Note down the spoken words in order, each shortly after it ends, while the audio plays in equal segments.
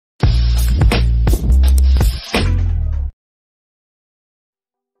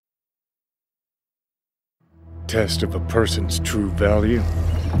test of a person's true value?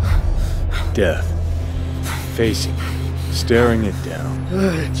 Death. Facing it, staring it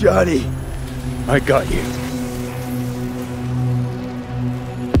down. Johnny! I got you.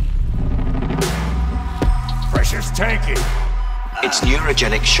 Pressure's tanking! It's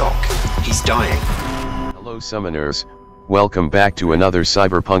neurogenic shock. He's dying. Hello summoners, welcome back to another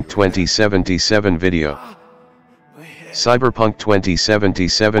Cyberpunk 2077 video. Cyberpunk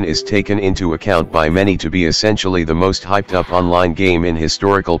 2077 is taken into account by many to be essentially the most hyped up online game in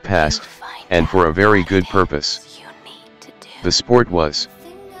historical past, and for a very good purpose. The sport was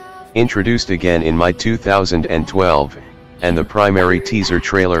introduced again in May 2012, and the primary teaser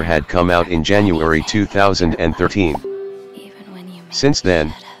trailer had come out in January 2013. Since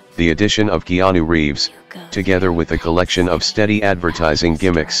then, the addition of Keanu Reeves, together with a collection of steady advertising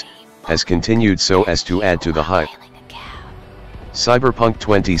gimmicks, has continued so as to add to the hype. Cyberpunk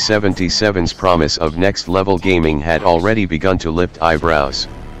 2077's promise of next-level gaming had already begun to lift eyebrows.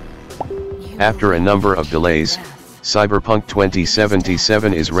 After a number of delays, Cyberpunk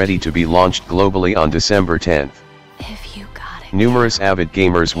 2077 is ready to be launched globally on December 10th. Numerous avid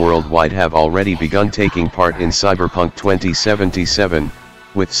gamers worldwide have already begun taking part in Cyberpunk 2077,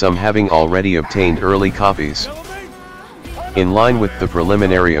 with some having already obtained early copies. In line with the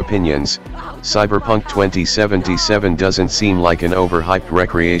preliminary opinions, Cyberpunk 2077 doesn't seem like an overhyped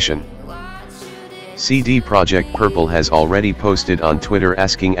recreation. CD Projekt Purple has already posted on Twitter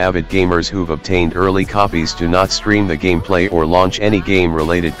asking avid gamers who've obtained early copies to not stream the gameplay or launch any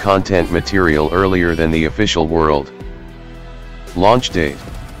game-related content material earlier than the official world launch date.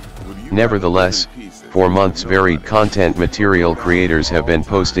 Nevertheless, for months varied content material creators have been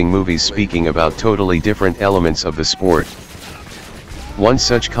posting movies speaking about totally different elements of the sport. One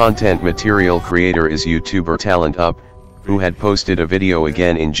such content material creator is YouTuber Talent Up, who had posted a video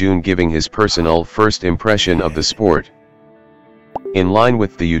again in June giving his personal first impression of the sport. In line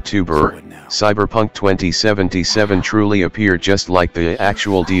with the YouTuber, Cyberpunk 2077 truly appeared just like the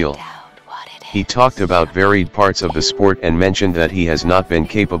actual deal. He talked about varied parts of the sport and mentioned that he has not been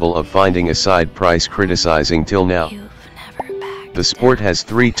capable of finding a side price criticizing till now. The sport has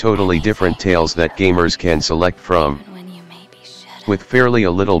 3 totally different tales that gamers can select from, with fairly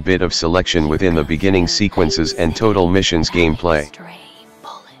a little bit of selection within the beginning sequences and total missions gameplay.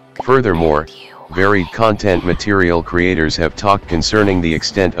 Furthermore, varied content material creators have talked concerning the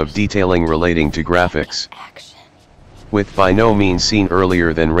extent of detailing relating to graphics, with by no means seen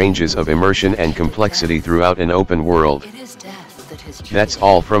earlier than ranges of immersion and complexity throughout an open world. That's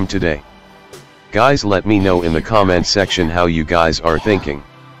all from today. Guys, let me know in the comment section how you guys are thinking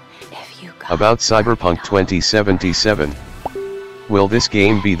about Cyberpunk 2077. Will this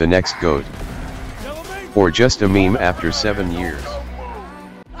game be the next GOAT? Or just a meme after 7 years?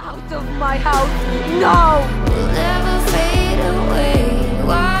 Out of my house, no! We'll never fade away.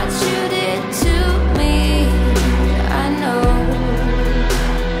 What you did to me, I know.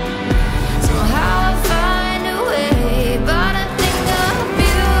 Somehow I find a way, but I think of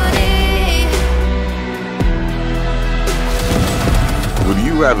beauty. Would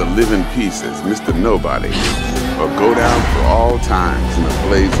you rather live in pieces, Mr. Nobody, or go down for all times in a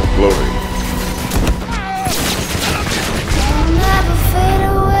blaze of glory?